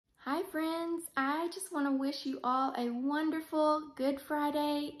Hi friends, I just want to wish you all a wonderful Good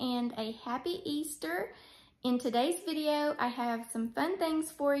Friday and a happy Easter. In today's video, I have some fun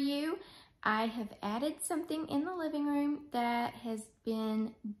things for you. I have added something in the living room that has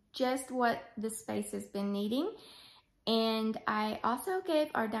been just what the space has been needing. And I also gave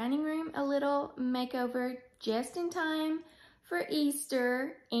our dining room a little makeover just in time for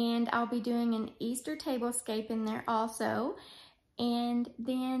Easter. And I'll be doing an Easter tablescape in there also. And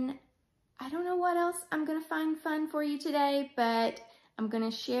then I don't know what else I'm gonna find fun for you today, but I'm gonna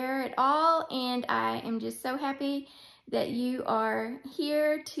share it all, and I am just so happy that you are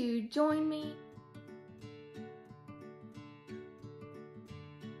here to join me.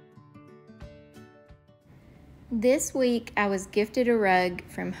 This week I was gifted a rug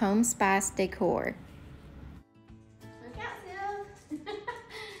from Home Spice Decor. Look out, Sil. Move,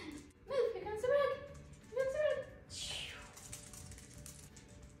 here comes the rug. Here comes the rug.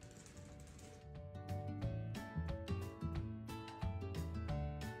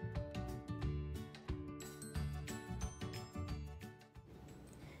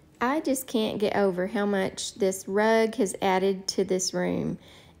 I just can't get over how much this rug has added to this room.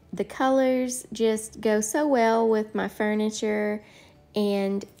 The colors just go so well with my furniture,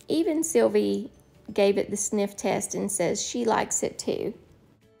 and even Sylvie gave it the sniff test and says she likes it too.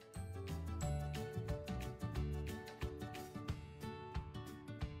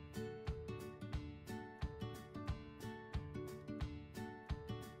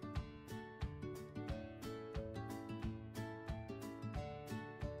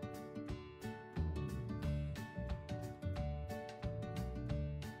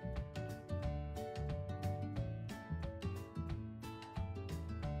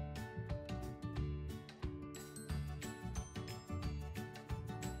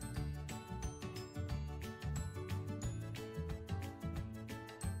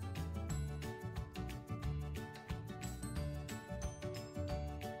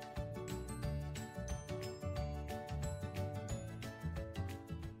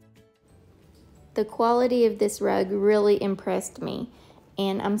 The quality of this rug really impressed me,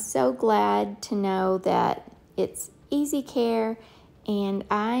 and I'm so glad to know that it's easy care, and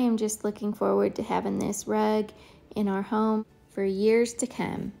I am just looking forward to having this rug in our home for years to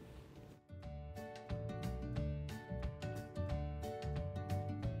come.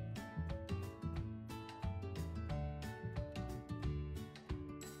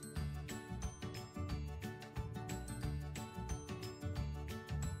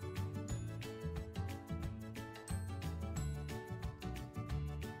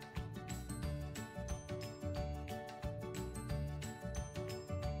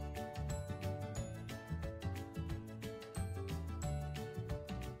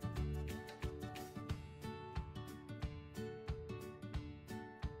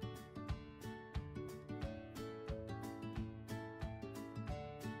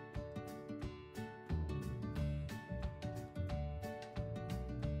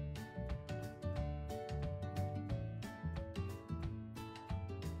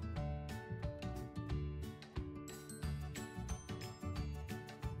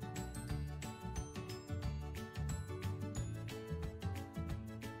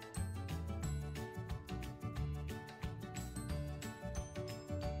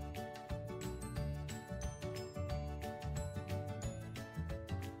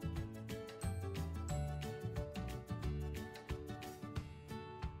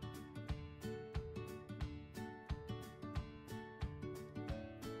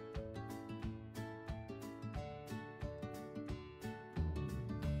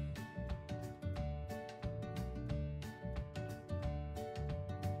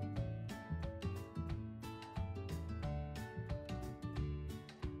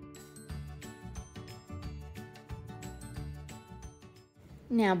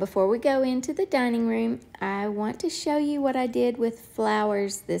 Now, before we go into the dining room, I want to show you what I did with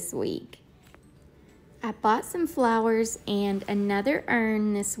flowers this week. I bought some flowers and another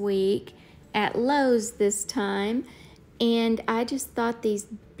urn this week at Lowe's this time, and I just thought these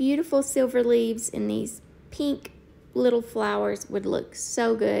beautiful silver leaves and these pink little flowers would look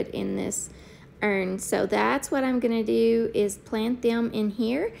so good in this urn. So that's what I'm gonna do, is plant them in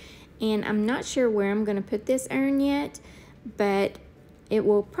here, and I'm not sure where I'm gonna put this urn yet, but it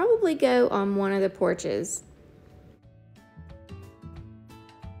will probably go on one of the porches.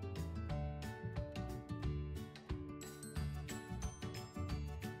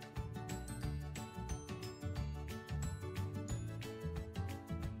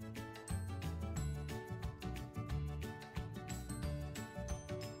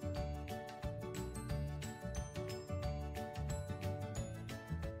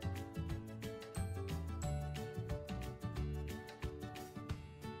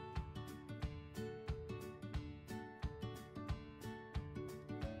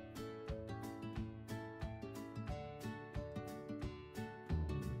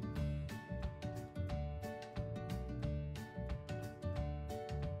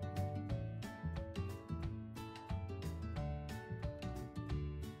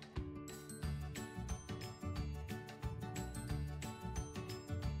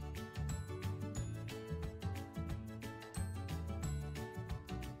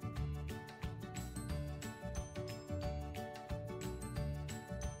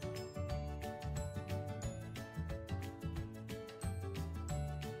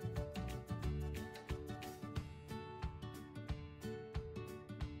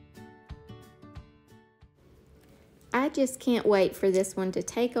 I just can't wait for this one to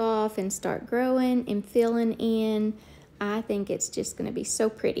take off and start growing and filling in. I think it's just going to be so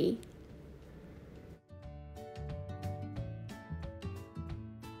pretty.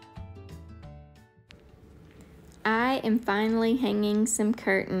 I am finally hanging some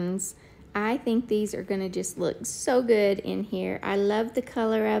curtains. I think these are going to just look so good in here. I love the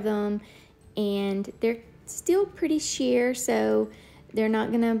color of them, and they're still pretty sheer, so they're not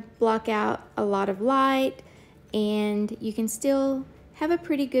going to block out a lot of light, and you can still have a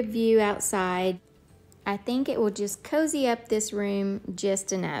pretty good view outside. I think it will just cozy up this room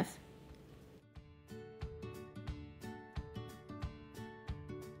just enough.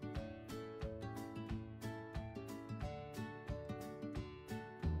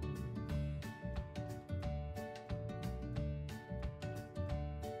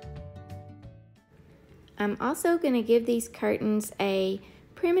 I'm also going to give these curtains a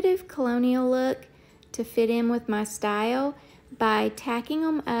primitive colonial look to fit in with my style by tacking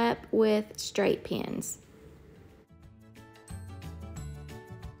them up with straight pins.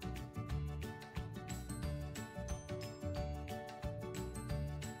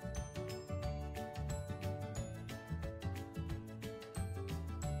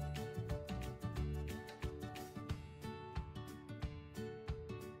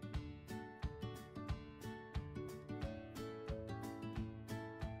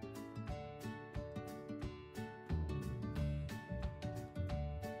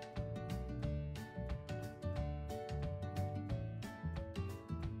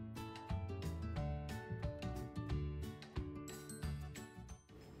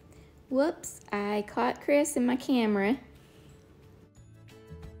 Whoops, I caught Chris in my camera.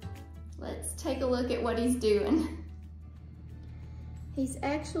 Let's take a look at what he's doing. He's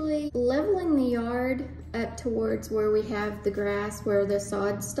actually leveling the yard up towards where we have the grass, where the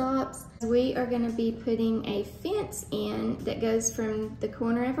sod stops. We are going to be putting a fence in that goes from the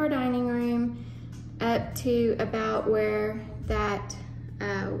corner of our dining room up to about where that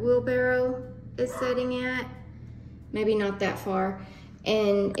wheelbarrow is sitting at. Maybe not that far.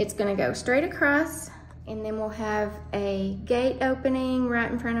 And it's going to go straight across, and then we'll have a gate opening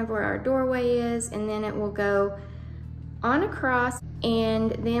right in front of where our doorway is, and then it will go on across,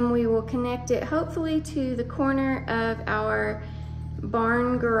 and then we will connect it hopefully to the corner of our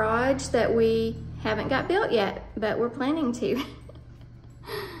barn garage that we haven't got built yet, but we're planning to.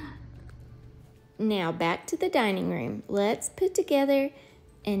 Now back to the dining room. Let's put together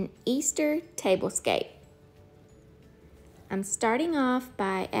an Easter tablescape. I'm starting off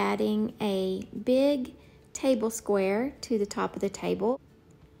by adding a big table square to the top of the table.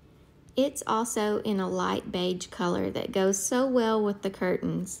 It's also in a light beige color that goes so well with the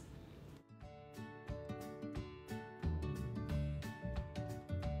curtains.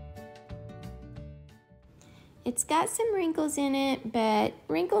 It's got some wrinkles in it, but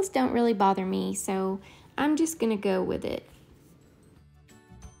wrinkles don't really bother me, so I'm just gonna go with it.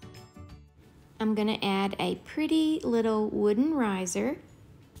 I'm going to add a pretty little wooden riser.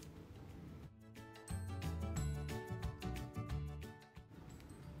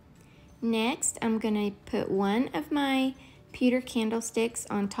 Next, I'm going to put one of my pewter candlesticks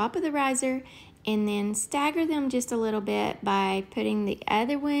on top of the riser and then stagger them just a little bit by putting the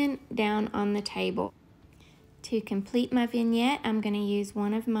other one down on the table. To complete my vignette, I'm going to use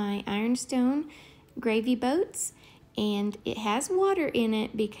one of my ironstone gravy boats, and it has water in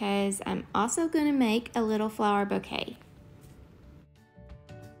it because I'm also going to make a little flower bouquet.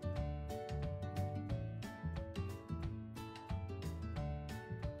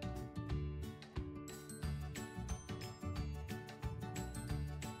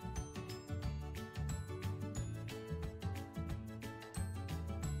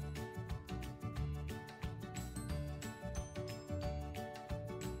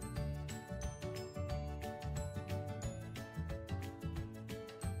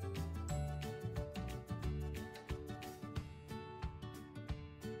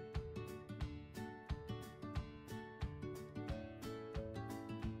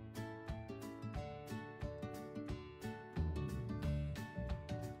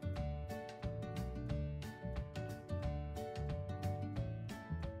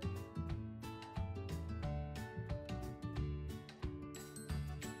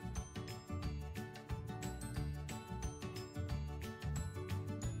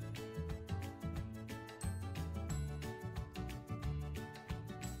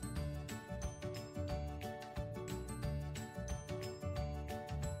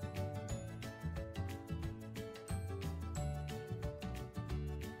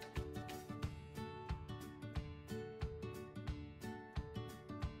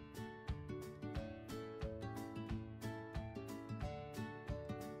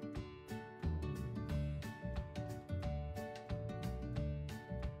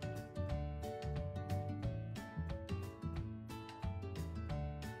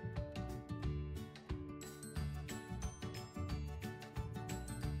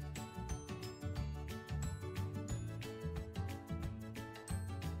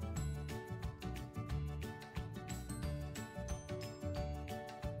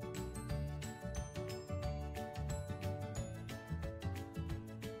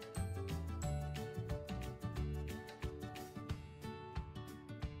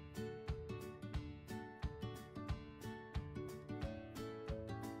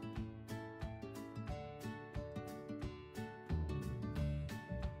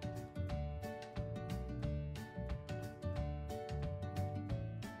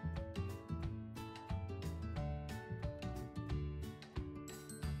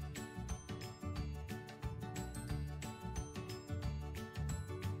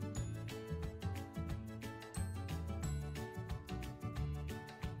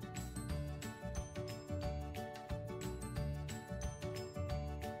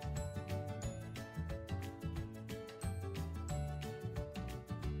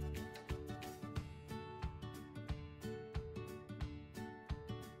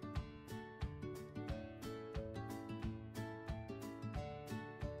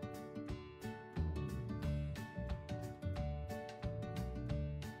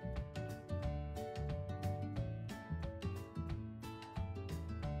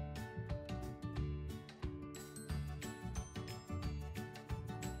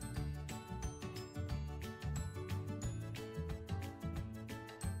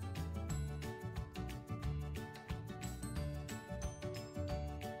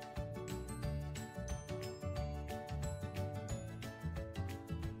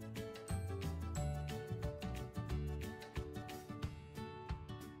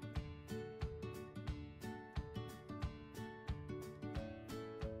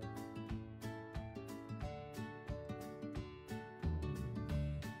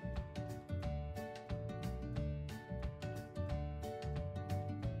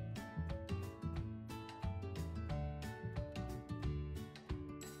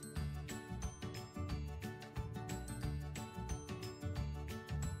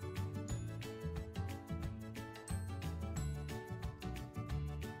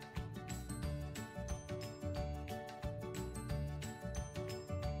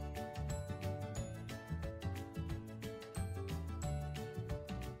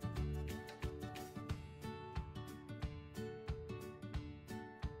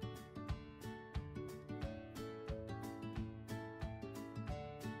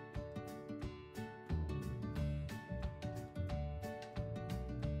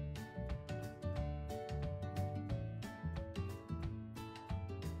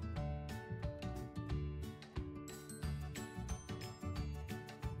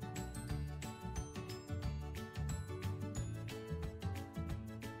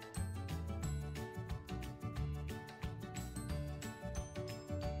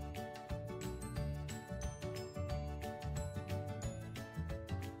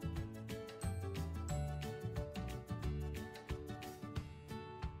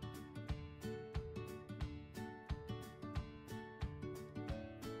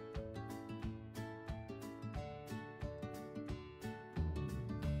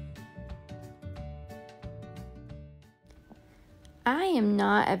 I am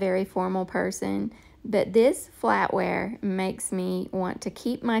not a very formal person, but this flatware makes me want to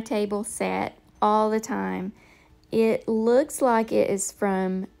keep my table set all the time. It looks like it is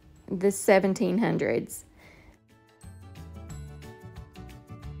from the 1700s.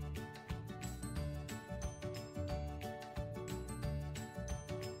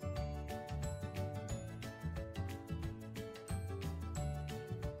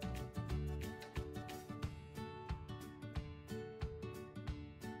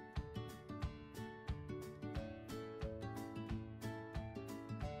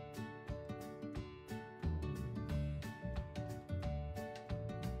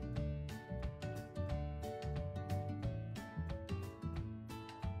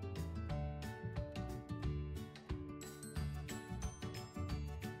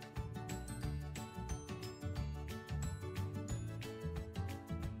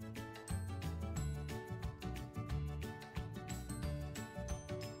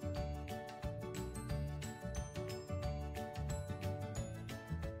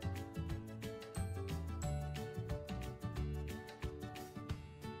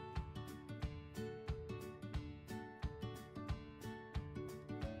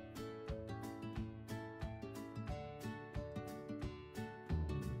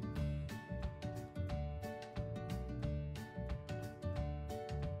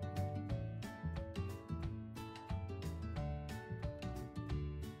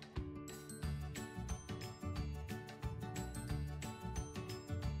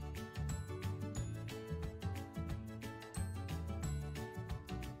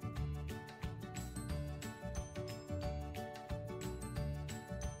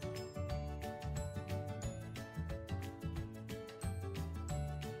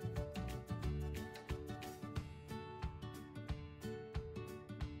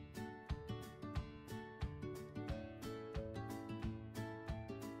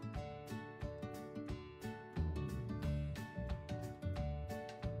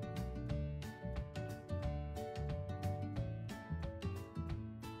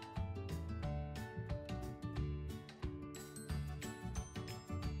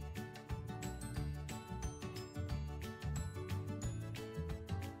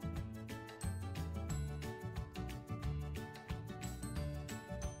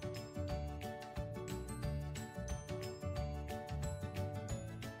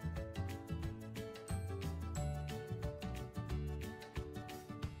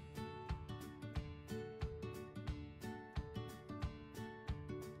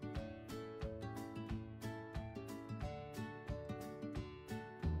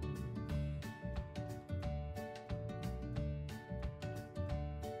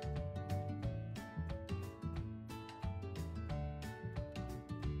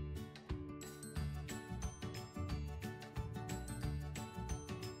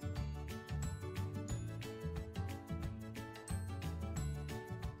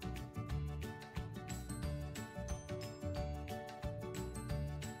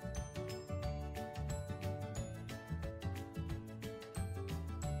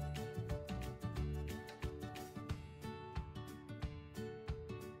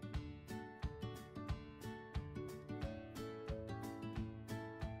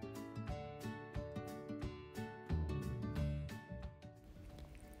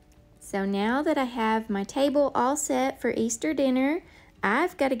 So now that I have my table all set for Easter dinner,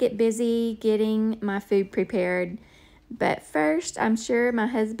 I've got to get busy getting my food prepared. But first, I'm sure my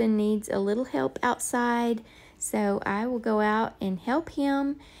husband needs a little help outside, so I will go out and help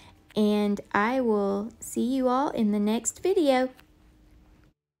him, and I will see you all in the next video.